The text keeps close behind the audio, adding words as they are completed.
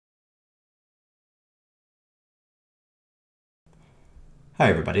Hi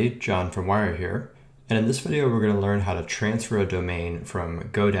everybody, John from Wire here, and in this video we're going to learn how to transfer a domain from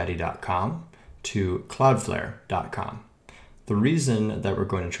GoDaddy.com to Cloudflare.com. The reason that we're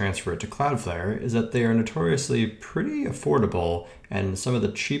going to transfer it to Cloudflare is that they are notoriously pretty affordable and some of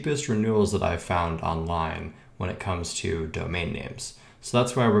the cheapest renewals that I've found online when it comes to domain names. So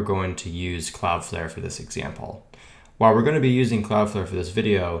that's why we're going to use Cloudflare for this example. While we're going to be using Cloudflare for this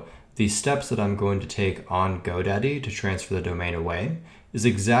video, the steps that I'm going to take on GoDaddy to transfer the domain away is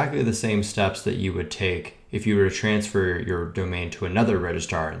exactly the same steps that you would take if you were to transfer your domain to another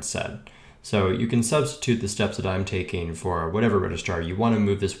registrar instead. So you can substitute the steps that I'm taking for whatever registrar you want to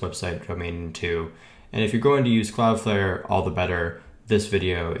move this website domain into. And if you're going to use Cloudflare, all the better. This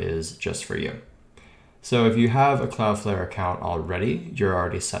video is just for you. So if you have a Cloudflare account already, you're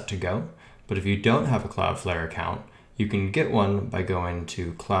already set to go. But if you don't have a Cloudflare account, you can get one by going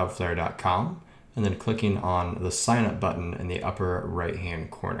to Cloudflare.com and then clicking on the sign up button in the upper right hand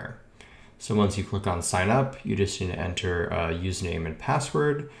corner. So once you click on sign up, you just need to enter a username and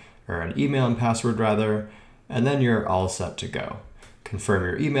password, or an email and password rather, and then you're all set to go. Confirm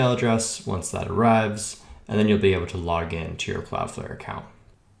your email address once that arrives, and then you'll be able to log in to your Cloudflare account.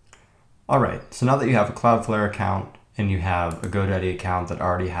 All right, so now that you have a Cloudflare account and you have a GoDaddy account that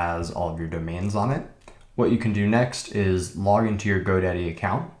already has all of your domains on it, what you can do next is log into your GoDaddy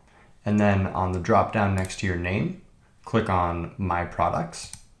account, and then on the drop down next to your name, click on My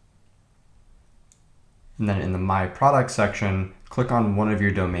Products. And then in the My Products section, click on one of your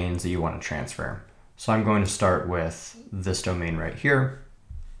domains that you want to transfer. So I'm going to start with this domain right here.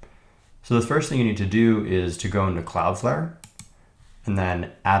 So the first thing you need to do is to go into Cloudflare and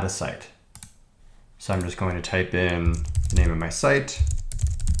then add a site. So I'm just going to type in the name of my site,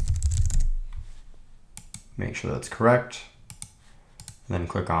 make sure that's correct, and then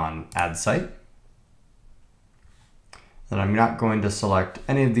click on Add Site. Then I'm not going to select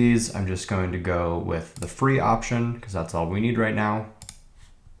any of these. I'm just going to go with the free option because that's all we need right now.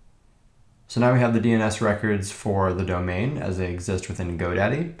 So now we have the DNS records for the domain as they exist within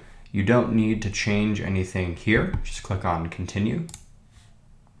GoDaddy. You don't need to change anything here. Just click on Continue.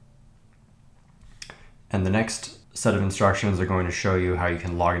 And the next set of instructions are going to show you how you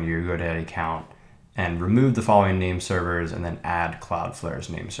can log into your GoDaddy account and remove the following name servers and then add Cloudflare's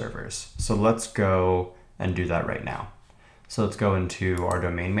name servers. So let's go and do that right now. So let's go into our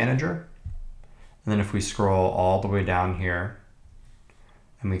domain manager. And then if we scroll all the way down here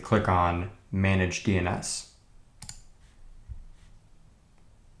and we click on Manage DNS.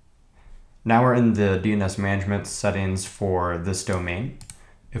 Now we're in the DNS management settings for this domain.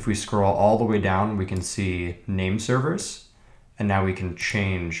 If we scroll all the way down, we can see name servers. And now we can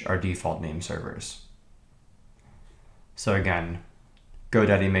change our default name servers. So again,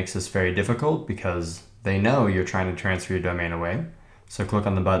 GoDaddy makes this very difficult because they know you're trying to transfer your domain away. So click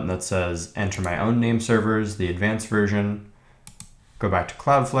on the button that says enter my own name servers, the advanced version, go back to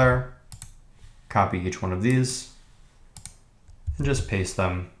Cloudflare, copy each one of these, and just paste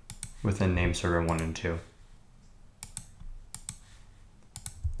them within name server 1 and 2.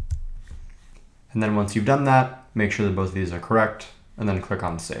 And then once you've done that, make sure that both of these are correct, and then click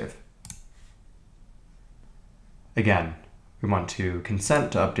on Save. Again, we want to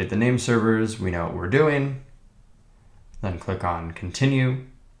consent to update the name servers. We know what we're doing. Then click on Continue.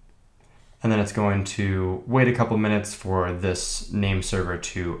 And then it's going to wait a couple minutes for this name server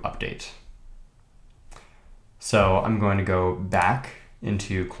to update. So I'm going to go back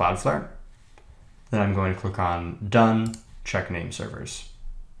into Cloudflare. Then I'm going to click on Done, check name servers.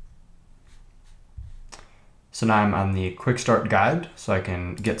 So now I'm on the quick start guide, so I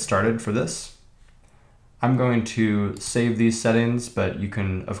can get started for this. I'm going to save these settings, but you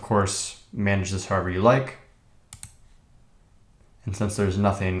can, of course, manage this however you like. And since there's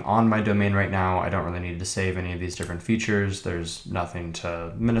nothing on my domain right now, I don't really need to save any of these different features. There's nothing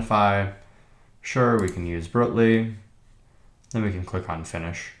to minify. Sure, we can use Brotli. Then we can click on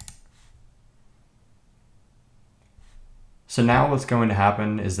Finish. So now what's going to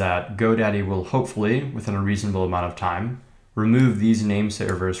happen is that GoDaddy will hopefully, within a reasonable amount of time, remove these name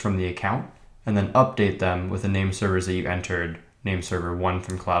servers from the account and then update them with the name servers that you entered, name server 1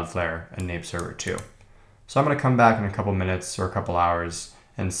 from Cloudflare and name server 2. So I'm going to come back in a couple minutes or a couple hours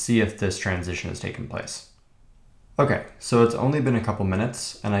and see if this transition has taken place. Okay, so it's only been a couple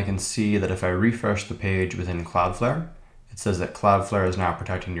minutes and I can see that if I refresh the page within Cloudflare, it says that Cloudflare is now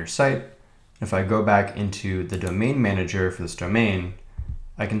protecting your site. If I go back into the domain manager for this domain,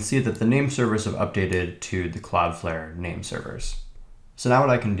 I can see that the name servers have updated to the Cloudflare name servers. So now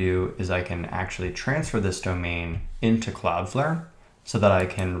what I can do is I can actually transfer this domain into Cloudflare so that I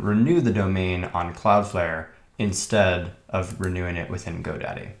can renew the domain on Cloudflare instead of renewing it within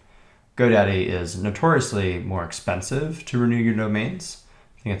GoDaddy. GoDaddy is notoriously more expensive to renew your domains.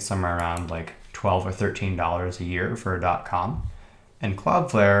 I think it's somewhere around like $12 or $13 a year for a .com. And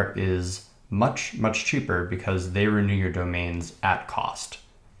Cloudflare is much cheaper because they renew your domains at cost.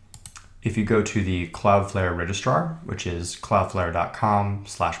 If you go to the Cloudflare Registrar, which is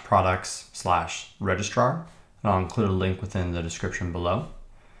cloudflare.com/products/registrar, and I'll include a link within the description below,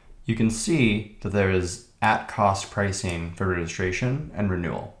 you can see that there is at-cost pricing for registration and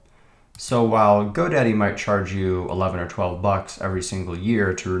renewal. So while GoDaddy might charge you $11 or $12 every single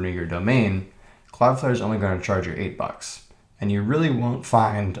year to renew your domain, Cloudflare is only going to charge you $8. And you really won't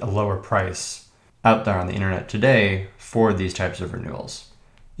find a lower price out there on the internet today for these types of renewals,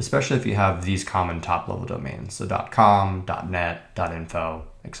 especially if you have these common top-level domains, so .com, .net, .info,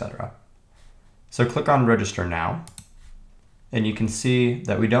 etc. So click on Register Now, and you can see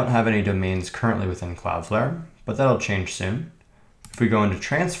that we don't have any domains currently within Cloudflare, but that'll change soon. If we go into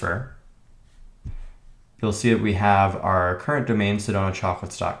Transfer, you'll see that we have our current domain,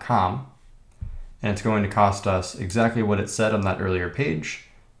 sedonachocolates.com, and it's going to cost us exactly what it said on that earlier page,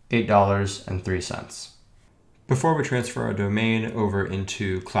 $8.03. Before we transfer our domain over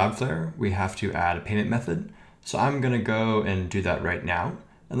into Cloudflare, we have to add a payment method. So I'm going to go and do that right now,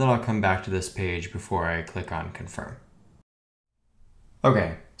 and then I'll come back to this page before I click on Confirm.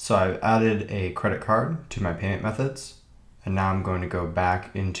 Okay, so I've added a credit card to my payment methods, and now I'm going to go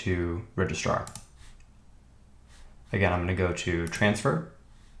back into Registrar. Again, I'm going to go to Transfer,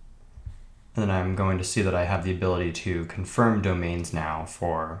 and then I'm going to see that I have the ability to confirm domains now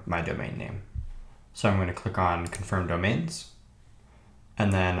for my domain name. So I'm going to click on Confirm Domains,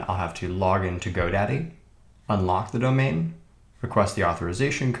 and then I'll have to log into GoDaddy, unlock the domain, request the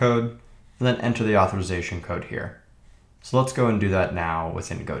authorization code, and then enter the authorization code here. So let's go and do that now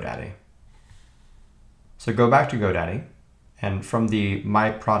within GoDaddy. So go back to GoDaddy, and from the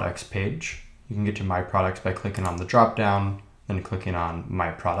My Products page, you can get to My Products by clicking on the drop-down, then clicking on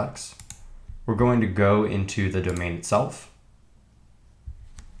My Products. We're going to go into the domain itself.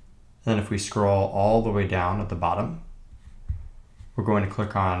 Then if we scroll all the way down at the bottom, we're going to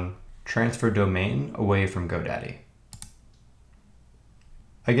click on Transfer Domain away from GoDaddy.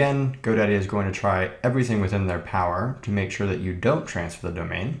 Again, GoDaddy is going to try everything within their power to make sure that you don't transfer the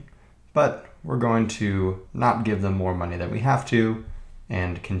domain, but we're going to not give them more money than we have to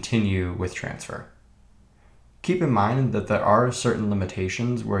and continue with transfer. Keep in mind that there are certain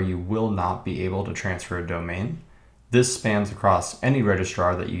limitations where you will not be able to transfer a domain. This spans across any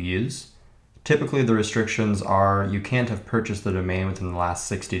registrar that you use. Typically, the restrictions are you can't have purchased the domain within the last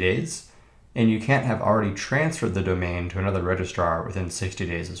 60 days, and you can't have already transferred the domain to another registrar within 60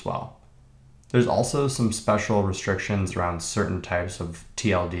 days as well. There's also some special restrictions around certain types of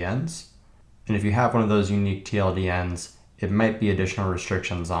TLDNs, and if you have one of those unique TLDNs, it might be additional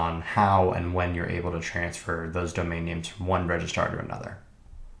restrictions on how and when you're able to transfer those domain names from one registrar to another.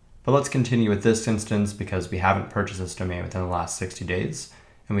 But let's continue with this instance because we haven't purchased this domain within the last 60 days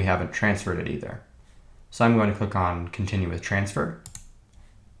and we haven't transferred it either. So I'm going to click on Continue with Transfer,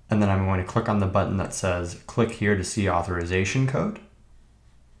 and then I'm going to click on the button that says click here to see authorization code.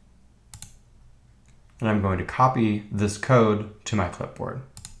 And I'm going to copy this code to my clipboard.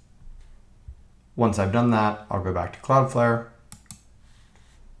 Once I've done that, I'll go back to Cloudflare,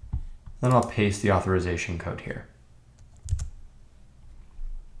 then I'll paste the authorization code here.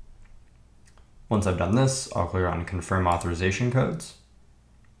 Once I've done this, I'll click on Confirm Authorization Codes,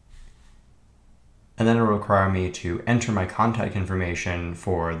 and then it will require me to enter my contact information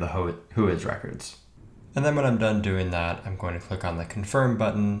for the Whois records. And then when I'm done doing that, I'm going to click on the Confirm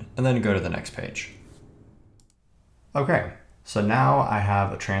button and then go to the next page. Okay, so now I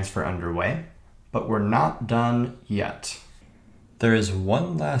have a transfer underway, but we're not done yet. There is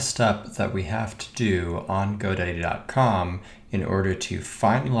one last step that we have to do on GoDaddy.com in order to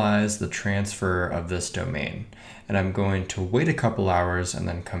finalize the transfer of this domain. And I'm going to wait a couple hours and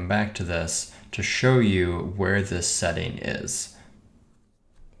then come back to this to show you where this setting is.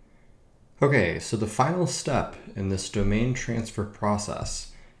 Okay, so the final step in this domain transfer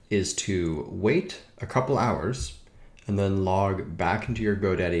process is to wait a couple hours and then log back into your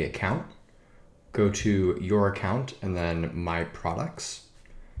GoDaddy account. Go to Your Account and then My Products.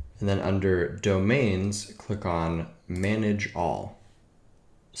 And then under Domains, click on Manage All.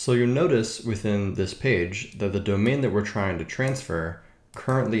 So you'll notice within this page that the domain that we're trying to transfer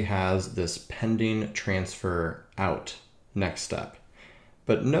currently has this Pending Transfer Out next step.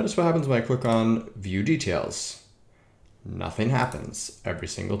 But notice what happens when I click on View Details. Nothing happens every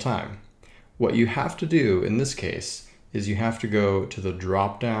single time. What you have to do in this case is you have to go to the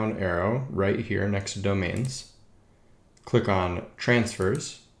drop-down arrow right here next to Domains, click on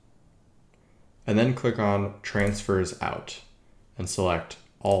Transfers, and then click on Transfers Out and select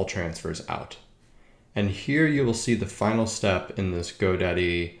All Transfers Out. And here you will see the final step in this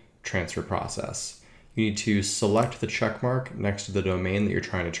GoDaddy transfer process. You need to select the check mark next to the domain that you're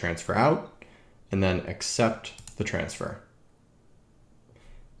trying to transfer out, and then accept the transfer.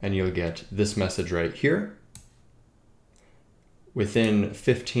 And you'll get this message right here. Within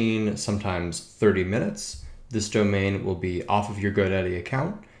 15, sometimes 30 minutes, this domain will be off of your GoDaddy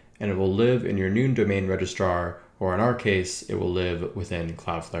account, and it will live in your new domain registrar, or in our case, it will live within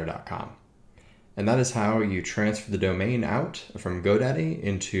Cloudflare.com. And that is how you transfer the domain out from GoDaddy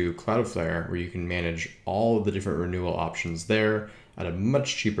into Cloudflare, where you can manage all of the different renewal options there at a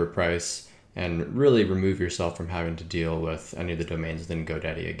much cheaper price and really remove yourself from having to deal with any of the domains within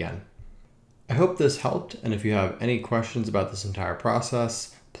GoDaddy again. I hope this helped, and if you have any questions about this entire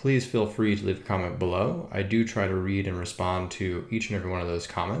process, please feel free to leave a comment below. I do try to read and respond to each and every one of those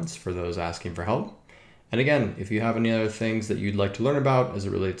comments for those asking for help. And again, if you have any other things that you'd like to learn about as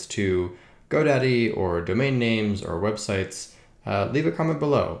it relates to GoDaddy or domain names or websites, leave a comment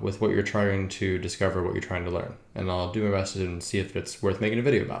below with what you're trying to discover, what you're trying to learn, and I'll do my best to see if it's worth making a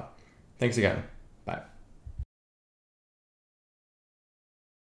video about. Thanks again.